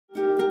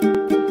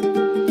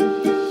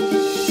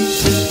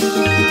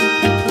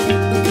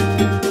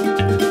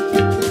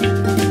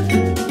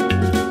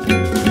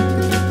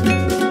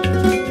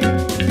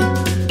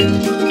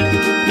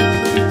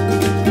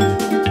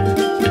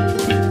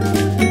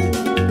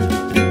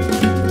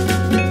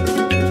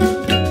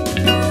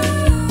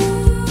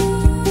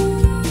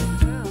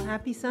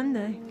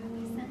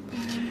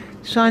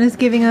Sean is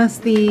giving us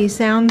the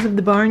sounds of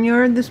the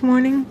barnyard this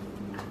morning.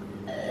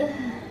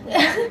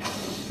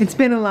 It's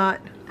been a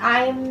lot.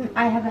 I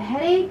have a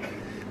headache.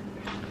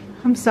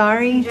 I'm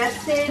sorry.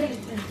 Congested,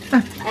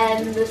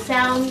 and the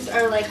sounds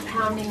are like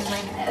pounding in my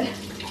head.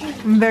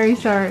 I'm very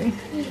sorry.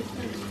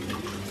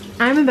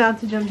 I'm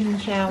about to jump in the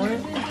shower.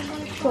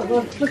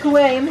 Look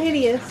away, I'm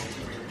hideous.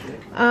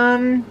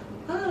 I'm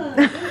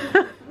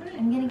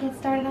gonna get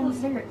started on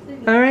dessert.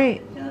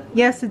 Alright.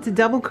 Yes, it's a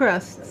double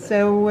crust.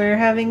 So we're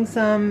having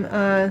some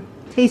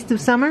taste of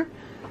summer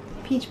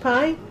peach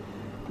pie.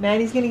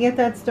 Maddie's gonna get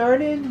that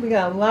started. We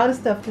got a lot of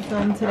stuff to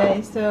film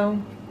today,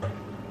 so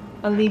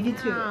I'll leave you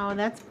to it. Wow,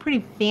 that's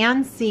pretty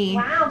fancy.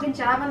 Wow, good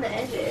job on the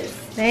edges.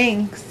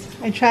 Thanks.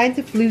 I tried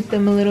to flute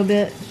them a little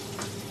bit.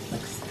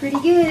 Looks pretty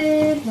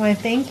good. Why,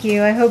 thank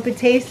you. I hope it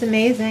tastes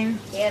amazing.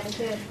 Yeah, me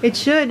too. It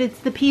should. It's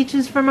the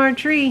peaches from our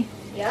tree.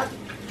 Yep.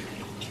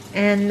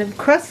 And the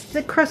crust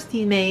that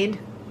Krusty made.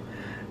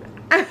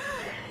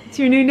 It's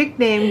your new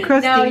nickname,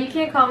 Krusty. No, you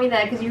can't call me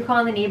that because you're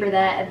calling the neighbor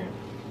that, and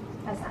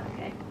that's not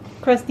okay.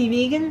 Krusty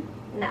Vegan?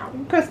 No.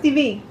 Krusty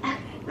V.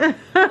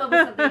 Come up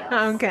with something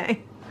else.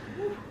 Okay.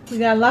 We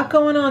got a lot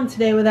going on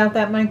today without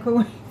that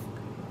microwave.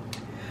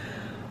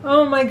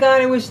 Oh my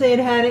god, I wish they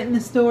had it in the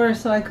store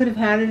so I could have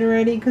had it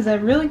already because I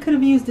really could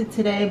have used it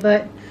today,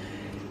 but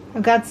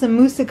I've got some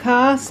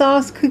moussaka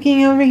sauce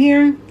cooking over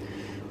here.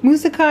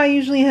 Moussaka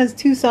usually has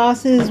two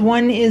sauces.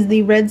 One is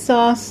the red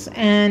sauce,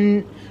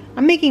 and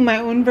I'm making my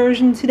own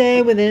version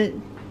today with a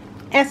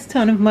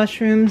ton of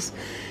mushrooms.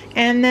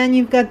 And then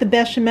you've got the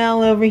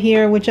bechamel over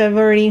here, which I've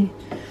already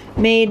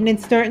made, and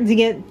it's starting to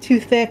get too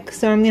thick,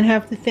 so I'm going to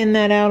have to thin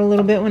that out a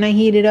little bit when I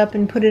heat it up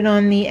and put it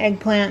on the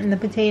eggplant and the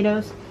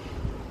potatoes.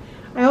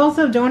 I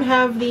also don't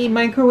have the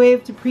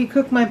microwave to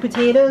pre-cook my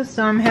potatoes,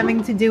 so I'm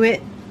having to do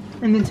it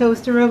in the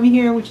toaster over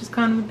here, which is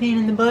kind of a pain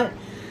in the butt.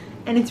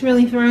 And it's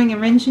really throwing a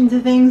wrench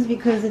into things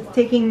because it's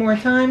taking more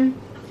time.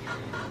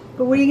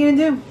 But what are you going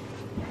to do?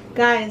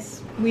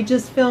 Guys, we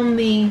just filmed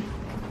the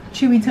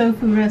chewy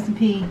tofu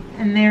recipe,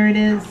 and there it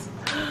is.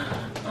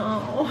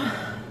 Oh,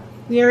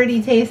 we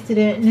already tasted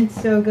it, and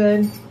it's so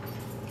good.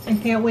 I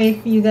can't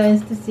wait for you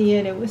guys to see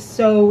it. It was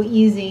so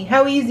easy.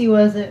 How easy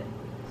was it?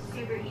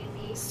 Super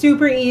easy.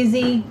 Super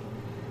easy.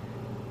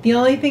 The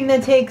only thing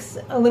that takes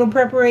a little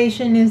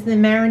preparation is the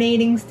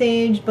marinating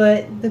stage,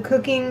 but the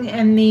cooking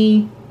and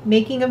the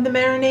making of the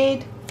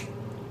marinade,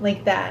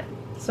 like that.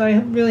 So I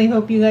really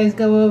hope you guys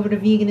go over to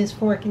Veganist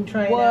Fork and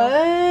try it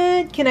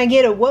out. What? Can I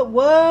get a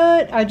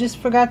what? I just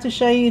forgot to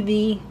show you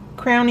the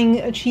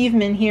crowning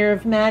achievement here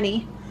of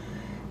Maddie.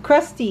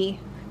 Krusty,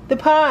 the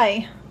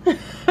pie. I'm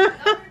coming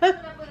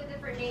up with a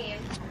different name.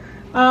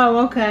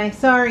 Oh, okay.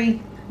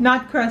 Sorry.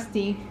 Not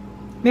Krusty.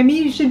 Maybe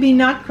you should be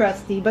not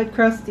Krusty, but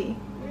Krusty.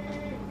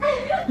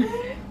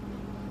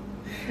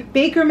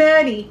 Baker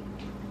Maddie.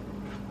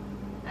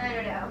 I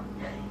don't know.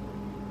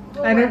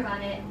 We'll work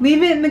on it.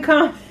 Leave it in the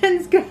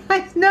comments,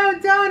 guys. No,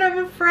 don't. I'm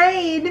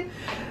afraid.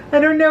 I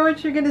don't know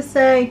what you're going to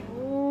say.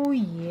 Oh,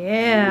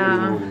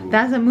 yeah. Ooh.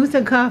 That's a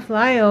moussaka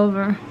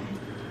flyover.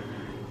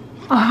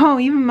 Oh,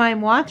 even my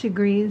watch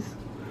agrees.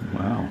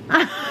 Wow.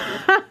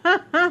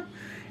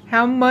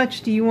 How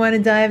much do you want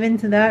to dive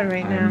into that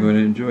right now? I'm going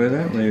to enjoy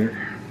that later.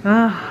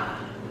 Oh,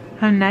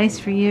 how nice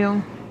for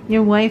you.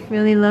 Your wife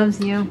really loves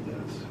you.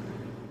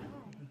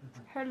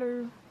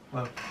 Hello.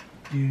 Well,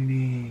 you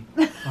need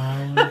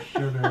flour,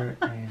 sugar,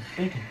 and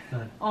baking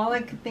soda. All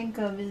I could think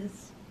of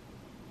is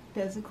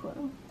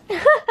Beziquel.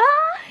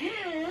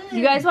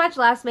 You guys watch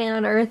Last Man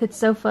on Earth? It's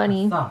so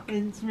funny.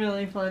 It's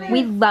really funny.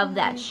 We love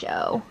that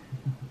show.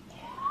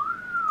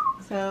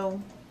 So,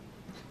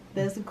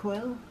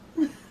 Beziquel.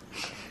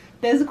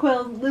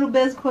 Beziquel, little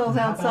Beziquel's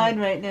outside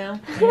right now.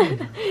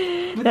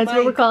 That's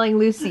what we're calling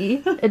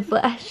Lucy in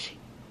Flash.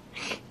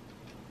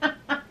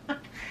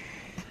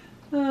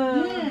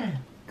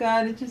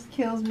 God, it just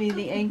kills me,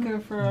 the anchor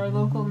for our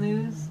local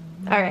news.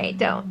 Alright,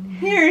 don't.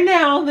 Here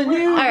now, the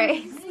news.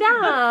 Alright,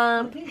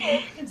 stop.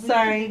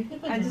 Sorry,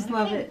 I just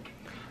love it.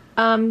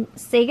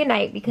 Say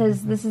goodnight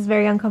because this is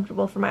very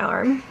uncomfortable for my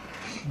arm.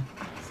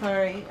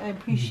 Sorry, I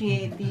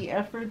appreciate the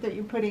effort that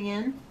you're putting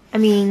in. I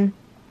mean,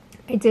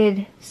 I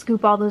did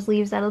scoop all those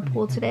leaves out of the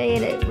pool today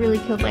and it really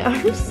killed my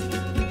arms.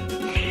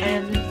 I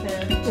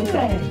understand.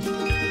 Okay.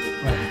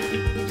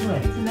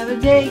 It's another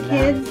day,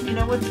 kids. You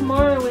know what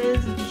tomorrow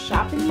is? It's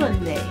Shopping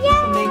Monday. Yay!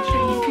 So make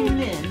sure you tune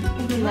in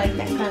if you like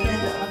that kind of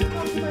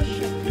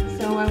stuff.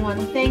 So I want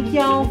to thank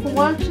y'all for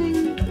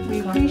watching. We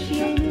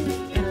appreciate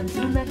it. And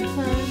until next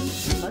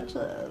time, much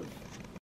love.